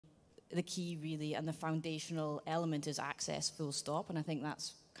the key really, and the foundational element is access, full stop. And I think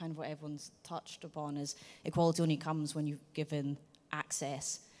that's kind of what everyone's touched upon, is equality only comes when you've given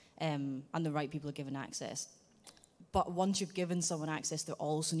access, and the right people are given access. But once you've given someone access, there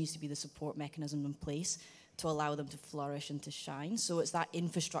also needs to be the support mechanism in place to allow them to flourish and to shine. So it's that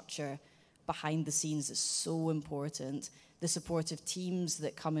infrastructure behind the scenes that's so important, the supportive teams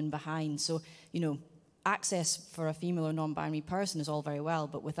that come in behind. So, you know, access for a female or non-binary person is all very well,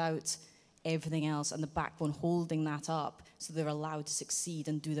 but without everything else and the backbone holding that up so they're allowed to succeed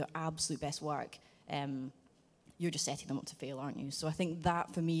and do their absolute best work, you're just setting them up to fail, aren't you? So I think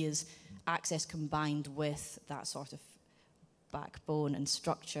that for me is access combined with that sort of backbone and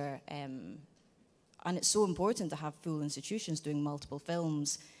structure. And it's so important to have full institutions doing multiple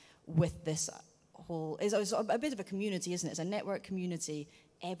films with this whole, it's a bit of a community, isn't it? It's a network community.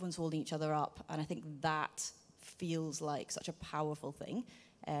 Everyone's holding each other up. And I think that feels like such a powerful thing.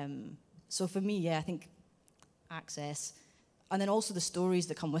 So for me, yeah, I think access. And then also the stories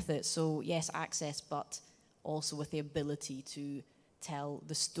that come with it. So yes, access, but also with the ability to tell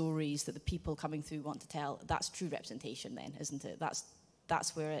the stories that the people coming through want to tell. That's true representation then, isn't it?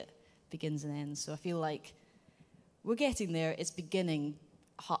 That's where it begins and ends. So I feel like we're getting there. It's beginning,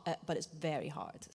 but it's very hard.